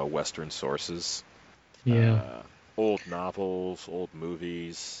from Western sources. Yeah. Uh, Old novels, old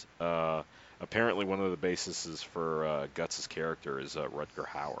movies. Apparently, one of the bases for Guts' character is Rutger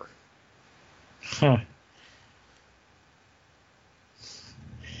Hauer. Huh.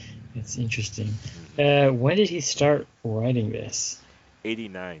 That's interesting. When did he start writing this?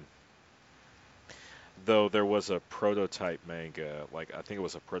 89. Though there was a prototype manga, like I think it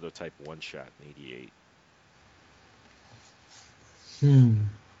was a prototype one-shot in 88. Hmm.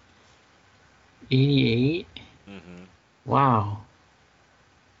 88? Mm-hmm. Wow.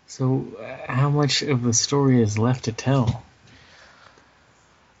 So, how much of the story is left to tell?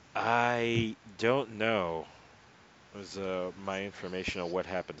 I don't know. As my information on what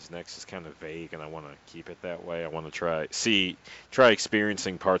happens next is kind of vague, and I want to keep it that way. I want to try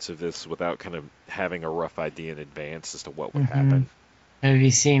experiencing parts of this without kind of having a rough idea in advance as to what would Hmm. happen. Have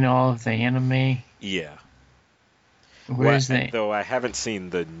you seen all of the anime? Yeah, Where's that? Though I haven't seen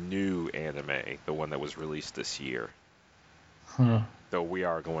the new anime, the one that was released this year. Huh. Though we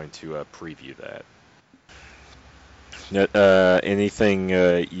are going to preview that. Anything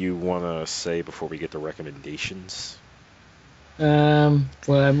you want to say before we get to recommendations? What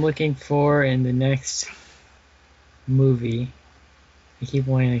I'm looking for in the next movie, I keep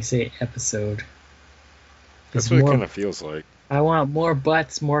wanting to say episode. That's is what it more- kind of feels like. I want more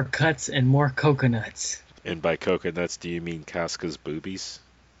butts, more cuts, and more coconuts. And by coconuts, do you mean Casca's boobies?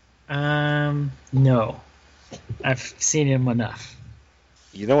 No. I've seen him enough.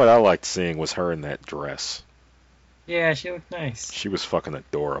 You know what I liked seeing was her in that dress. Yeah, she looked nice. She was fucking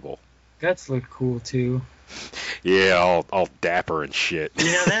adorable. Guts looked cool too. Yeah, all dapper and shit. You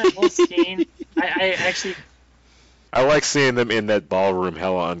know that whole scene? I actually, I like seeing them in that ballroom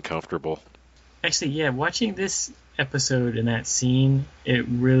hella uncomfortable. yeah, watching this episode and that scene, it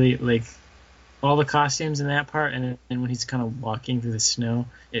really, like, all the costumes in that part, and when he's kind of walking through the snow,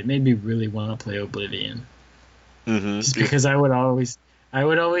 it made me really want to play Oblivion. Mm-hmm. Just because I would always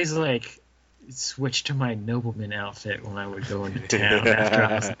like switch to my nobleman outfit when I would go into town after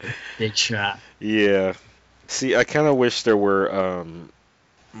I was a big shot. Yeah. See, I kind of wish there were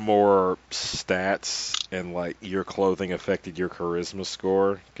more stats and like your clothing affected your charisma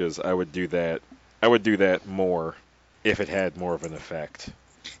score, because I would do that. I would do that more if it had more of an effect.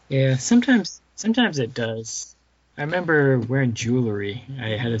 Yeah, sometimes it does. I remember wearing jewelry. I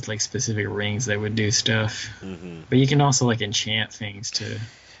had like specific rings that would do stuff. Mm-hmm. But you can also like enchant things to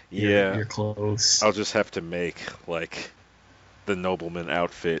your clothes. I'll just have to make like the nobleman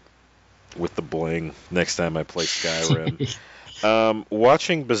outfit with the bling next time I play Skyrim.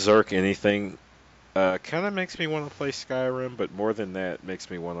 Watching Berserk anything kind of makes me want to play Skyrim, but more than that,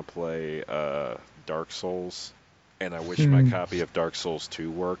 makes me want to play Dark Souls. And I wish my copy of Dark Souls 2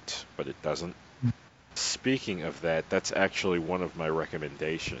 worked, but it doesn't. Speaking of that, that's actually one of my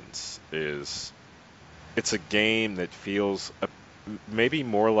recommendations. It's a game that feels maybe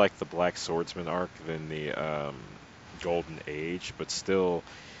more like the Black Swordsman arc than the Golden Age, but still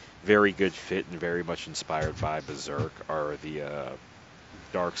very good fit and very much inspired by Berserk are the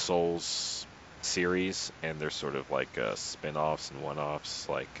Dark Souls series, and they're sort of like spin-offs and one-offs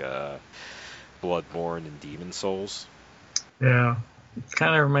like Bloodborne and Demon Souls. Yeah. It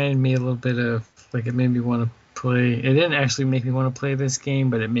kind of reminded me a little bit of, like, it made me want to play. It didn't actually make me want to play this game,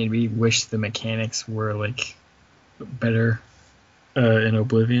 but it made me wish the mechanics were, like, better in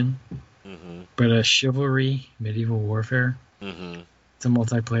Oblivion. Mm-hmm. But Chivalry, Medieval Warfare, Mm-hmm. it's a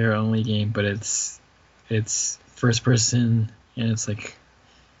multiplayer only game, but it's first person, and it's like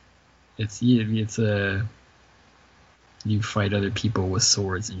you fight other people with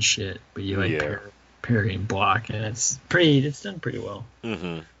swords and shit, but you like parry and block, and it's done pretty well.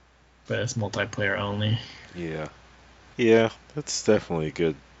 Mm-hmm. But it's multiplayer only. Yeah, that's definitely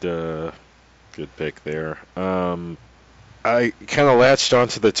a good pick there. I kind of latched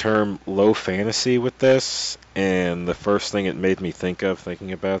onto the term low fantasy with this, and the first thing it made me think of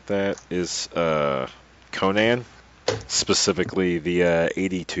thinking about that is Conan, specifically the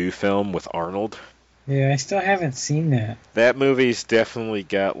 82 film with Arnold. Yeah, I still haven't seen that. That movie's definitely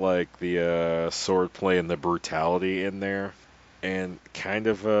got like the swordplay and the brutality in there, and kind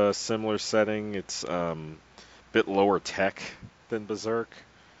of a similar setting. It's a bit lower tech than Berserk,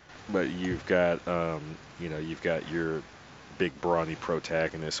 but you've got you've got your big brawny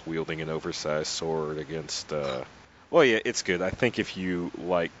protagonist wielding an oversized sword against. Well, yeah, it's good. I think if you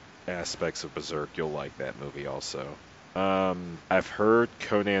like aspects of Berserk, you'll like that movie also. I've heard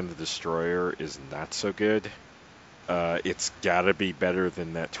Conan the Destroyer is not so good. It's gotta be better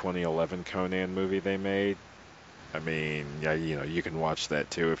than that 2011 Conan movie they made. I mean, yeah, you can watch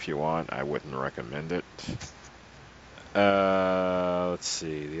that too if you want. I wouldn't recommend it. Let's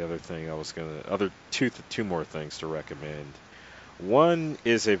see. The other thing I was two more things to recommend. One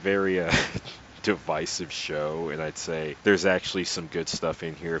is a very divisive show, and I'd say there's actually some good stuff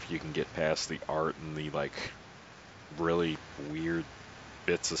in here if you can get past the art and the like really weird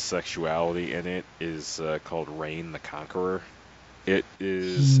bits of sexuality in it. Is called Reign the Conqueror. It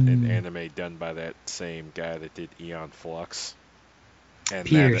is an anime done by that same guy that did Aeon Flux. And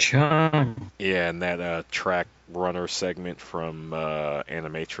Peter Chung. Yeah, and that track runner segment from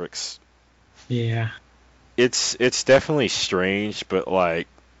Animatrix. Yeah. It's definitely strange, but like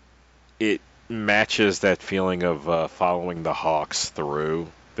it matches that feeling of following the Hawks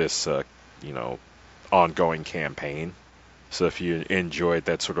through this ongoing campaign. So if you enjoyed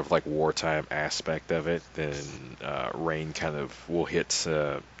that sort of like wartime aspect of it, then Reign kind of hit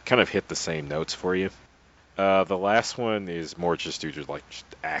the same notes for you. The last one is more just due to like just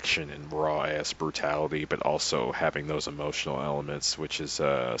action and raw ass brutality, but also having those emotional elements, which is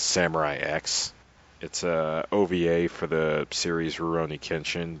Samurai X. It's a OVA for the series Rurouni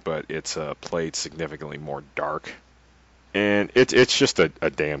Kenshin, but it's played significantly more dark, and it's just a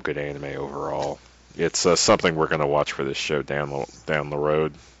damn good anime overall. It's something we're gonna watch for this show down the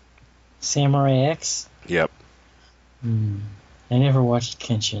road. Samurai X? Yep. I never watched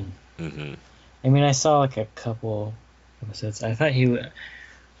Kenshin. Hmm. I mean, I saw like a couple episodes. I thought he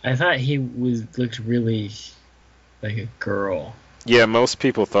looked really like a girl. Yeah, most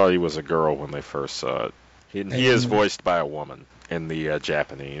people thought he was a girl when they first saw it. He is voiced by a woman in the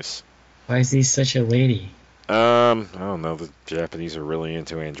Japanese. Why is he such a lady? I don't know. The Japanese are really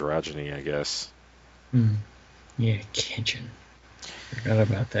into androgyny, I guess. Yeah, Kenshin. Forgot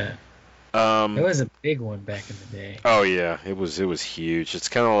about that. It was a big one back in the day. Oh yeah, it was huge. It's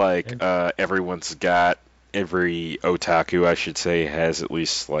kind of like every otaku, I should say, has at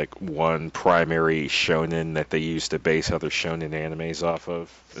least like one primary shonen that they use to base other shonen animes off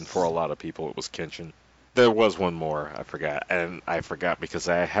of. And for a lot of people, it was Kenshin. There was one more, I forgot, and I forgot because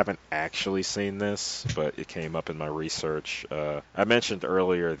I haven't actually seen this, but it came up in my research. I mentioned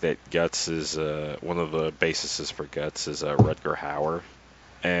earlier that Guts is one of the bases for Guts is Rutger Hauer.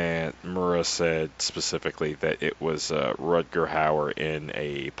 And Mura said specifically that it was Rutger Hauer in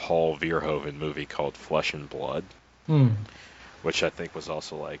a Paul Verhoeven movie called Flesh and Blood, which I think was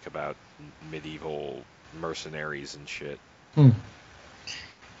also like about medieval mercenaries and shit.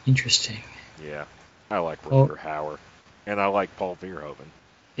 Interesting. Yeah, I like Rutger Hauer, and I like Paul Verhoeven.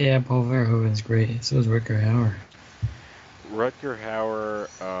 Yeah, Paul Verhoeven's great. So is Rutger Hauer. Rutger Hauer,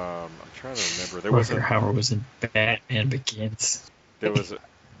 I'm trying to remember. Rutger Hauer was in Batman Begins. There was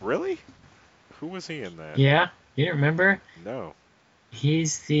really? Who was he in that? Yeah, you don't remember? No.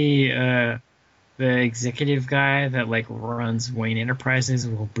 He's the executive guy that like runs Wayne Enterprises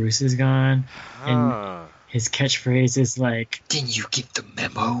while Bruce is gone, and his catchphrase is like, "Didn't you get the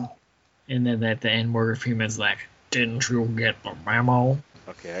memo?" And then at the end, Morgan Freeman's like, "Didn't you get the memo?"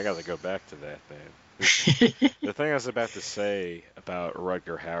 Okay, I gotta go back to that then. The thing I was about to say about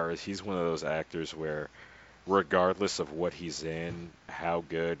Rutger Hauer is he's one of those actors where, regardless of what he's in, how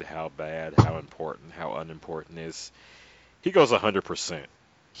good, how bad, how important, how unimportant is, he goes 100%.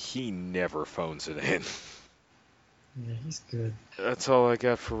 He never phones it in. Yeah, he's good. That's all I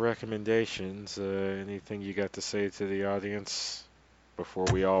got for recommendations. Anything you got to say to the audience before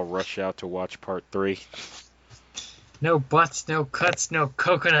we all rush out to watch part 3? No butts, no cuts, no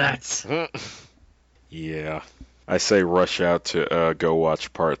coconuts. Yeah. I say rush out to go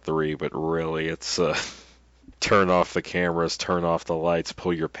watch part 3, but really it's turn off the cameras, turn off the lights,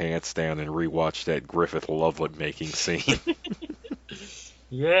 pull your pants down, and rewatch that Griffith Lovelock making scene.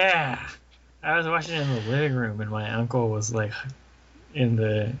 Yeah. I was watching it in the living room, and my uncle was like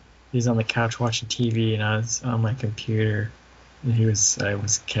he's on the couch watching TV, and I was on my computer, and I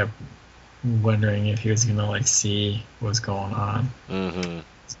was kept wondering if he was gonna like see what's going on.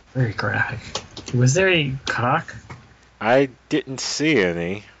 It's very graphic. Was there a cock? I didn't see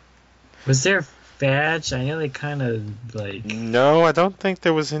any. Was there badge? I know they kind of like. No, I don't think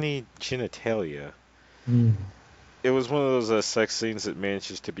there was any genitalia. It was one of those sex scenes that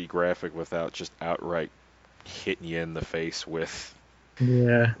manages to be graphic without just outright hitting you in the face with.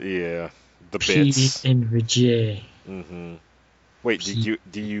 Yeah. Yeah, the P bits. and Vijay. Wait,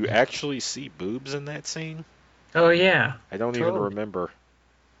 do you actually see boobs in that scene? Oh yeah. I don't even remember.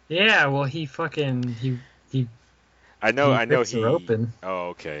 Yeah, well he I know he. Open. Oh,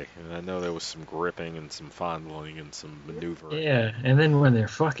 okay. And I know there was some gripping and some fondling and some maneuvering. Yeah, and then when they're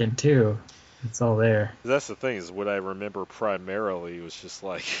fucking too, it's all there. That's the thing, is what I remember primarily was just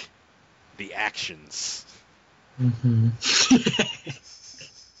like the actions.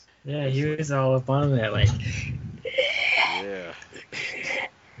 Yeah, he was all up on that, like. Yeah.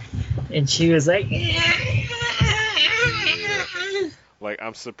 And she was like. Yeah. Like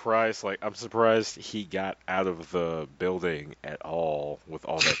I'm surprised he got out of the building at all with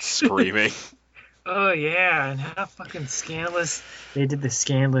all that screaming. Oh yeah, and how fucking scandalous they did the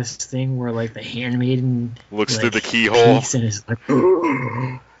scandalous thing where like the handmaiden looks through the keyhole and is like,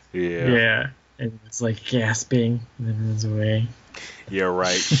 yeah, and it's like gasping and then runs away. Yeah,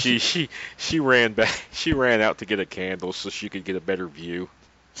 right. She ran back. She ran out to get a candle so she could get a better view.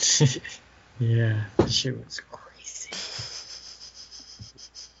 Yeah, she was crazy.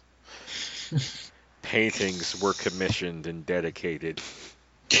 Paintings were commissioned and dedicated.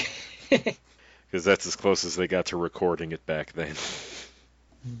 Because that's as close as they got to recording it back then.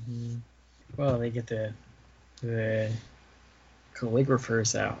 Well, they get the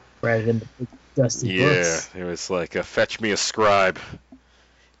calligraphers out rather than the big dusty Yeah, books. it was like, fetch me a scribe.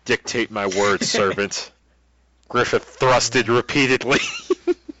 Dictate my words, servant. Griffith thrusted repeatedly.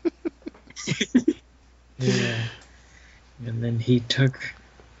 Yeah. And then he took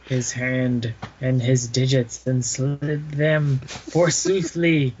his hand and his digits and slid them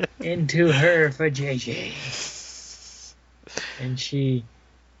forsoothly into her for JJ. And she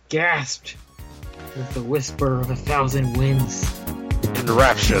gasped with the whisper of 1,000 winds.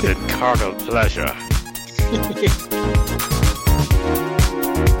 Enraptured in carnal pleasure.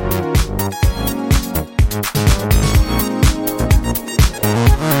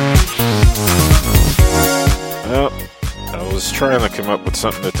 Well, I was trying to come up with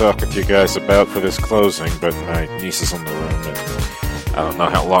something to talk with you guys about for this closing, but my niece is in the room, and I don't know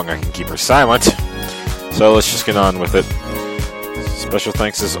how long I can keep her silent. So let's just get on with it. Special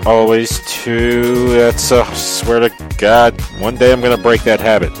thanks as always to... I swear to God, one day I'm going to break that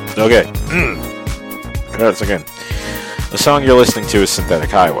habit. Okay. That's again. The song you're listening to is Synthetic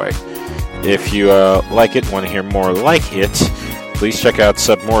Highway. If you like it, want to hear more like it, please check out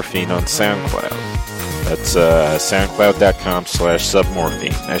Submorphine on SoundCloud. That's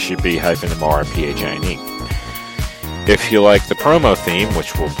soundcloud.com/submorphine, SUB-MORPHINE. If you like the promo theme,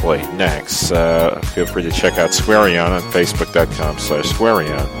 which we'll play next, feel free to check out Squarion on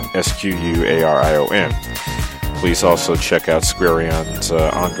Facebook.com/Squarion, SQUARION. Please also check out Squarion's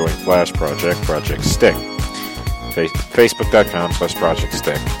ongoing Flash project, Project Stick. Facebook.com/Project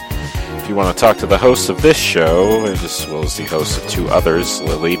Stick. If you want to talk to the hosts of this show, as well as the hosts of two others,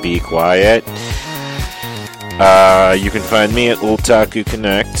 Lily, Be Quiet, you can find me at Otaku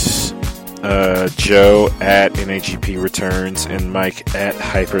Connect, Joe at NAGP Returns, and Mike at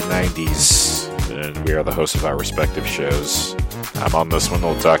Hyper90s. And we are the hosts of our respective shows. I'm on this one,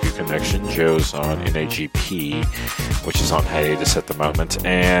 Otaku Connection. Joe's on NAGP, which is on hiatus at the moment.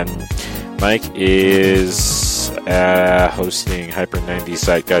 And Mike is hosting Hyper90s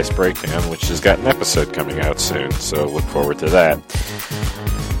Zeitgeist Breakdown, which has got an episode coming out soon, so look forward to that.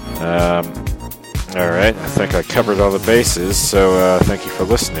 Alright, I think I covered all the bases, so thank you for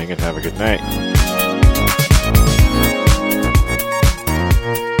listening and have a good night.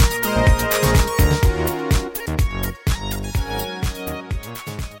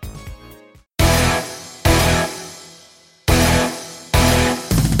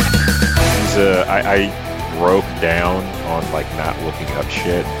 I broke down on not looking up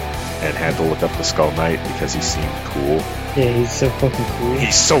shit and had to look up the Skull Knight because he seemed cool. Yeah, he's so fucking cool.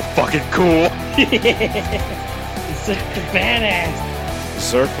 He's so fucking cool! He's such a badass!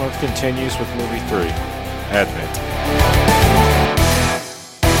 Berserk Month continues with movie 3. Advent.